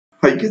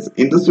Hi guys,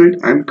 in this video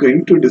I'm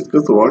going to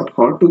discuss about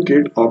how to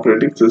get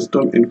operating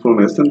system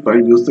information by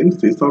using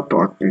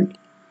C#.NET.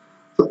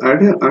 So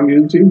at here I'm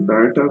using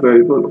data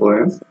variable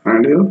OS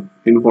and here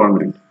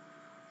environment.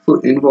 So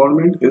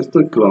environment is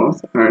the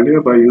class and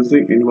here by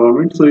using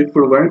environment so it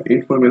provides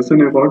information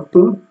about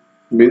the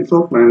means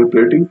of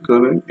manipulating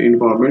current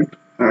environment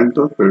and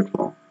the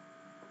platform.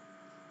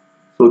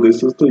 So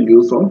this is the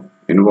use of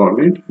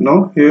environment.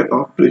 Now here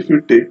after if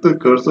you take the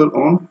cursor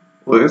on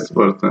OS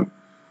version.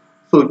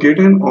 So get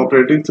an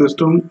operating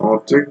system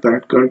object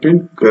that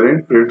contains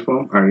current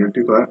platform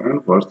identifier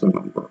and version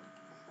number.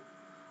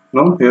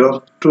 Now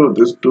hereafter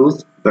this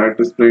tools that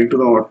display to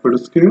the output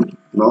screen.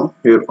 Now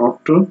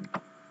hereafter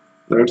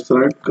let's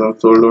write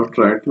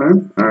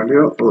console.writeline and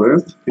here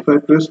OS if I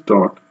press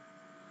dot.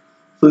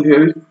 So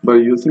here by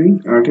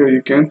using and here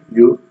you can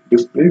use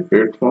display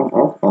platform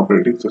of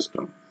operating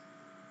system.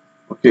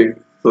 Okay,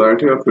 so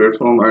at here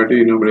platform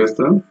ID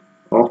enumeration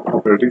of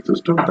operating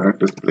system that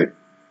display.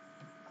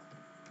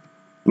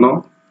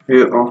 Now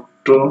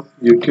hereafter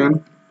you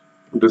can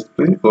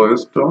display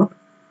OS dot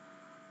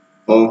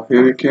or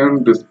here you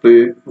can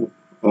display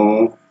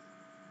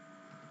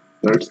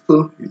that's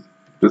the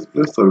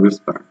display service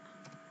pack.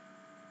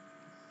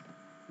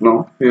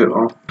 Now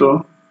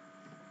hereafter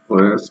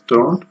OS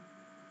dot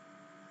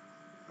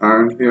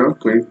and here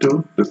going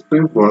to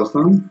display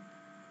version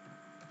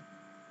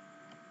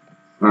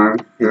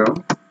and here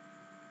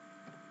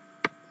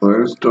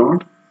OS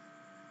dot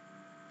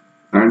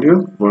and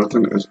here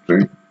version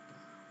string.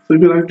 So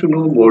if you like to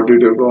know more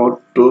detail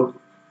about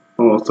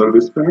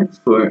service pack,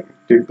 so I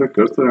take the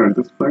cursor at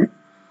this point.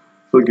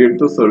 So get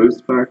the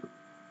service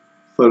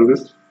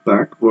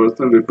pack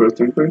version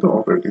represented by the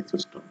operating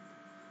system.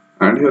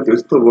 And here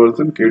this is the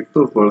version, get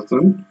the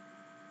version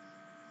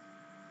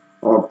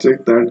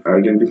object that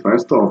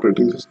identifies the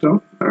operating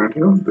system. And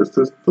here this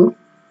is the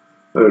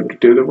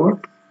detail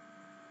about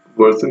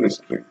version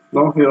string.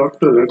 Now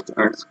hereafter let's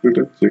execute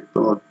and check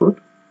the output.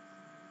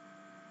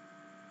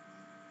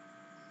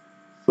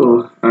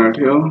 So and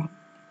here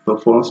the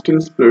first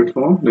is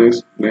platform,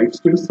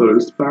 next is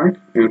service pack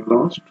and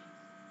last.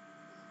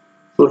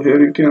 So here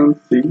you can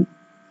see.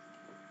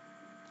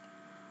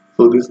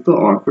 So this is the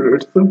output,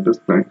 it's the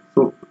display.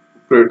 So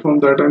platform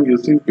that I'm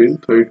using pin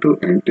 32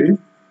 NT.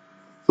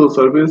 So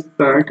service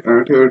pack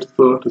and here it's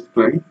the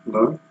display.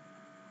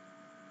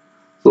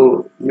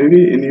 So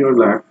maybe in your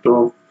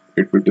laptop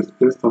it will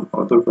display some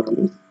other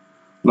values.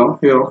 Now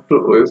here after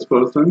OS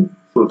version,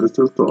 so this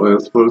is the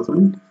OS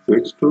version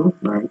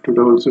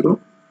 629200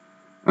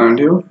 and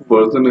here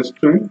version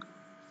string.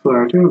 So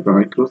at here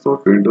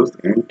Microsoft Windows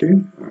NT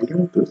and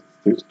here this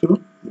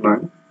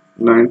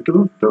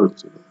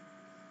 629200.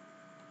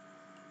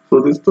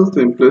 So this is the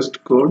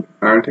simplest code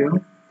at here.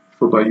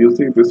 So by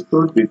using this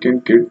code we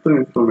can get the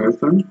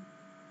information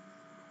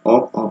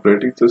of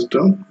operating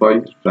system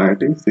by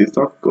writing C#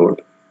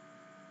 code.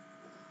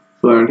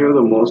 So and here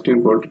the most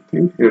important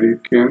thing, here you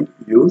can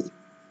use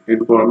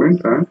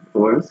environment and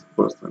OS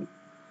version.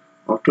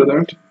 After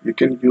that you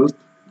can use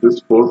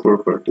these 4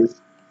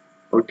 properties.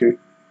 Okay.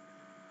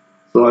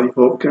 So I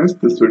hope guys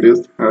this video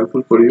is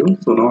helpful for you.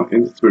 So now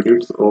in this video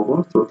it's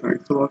over. So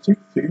thanks for watching.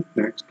 See you.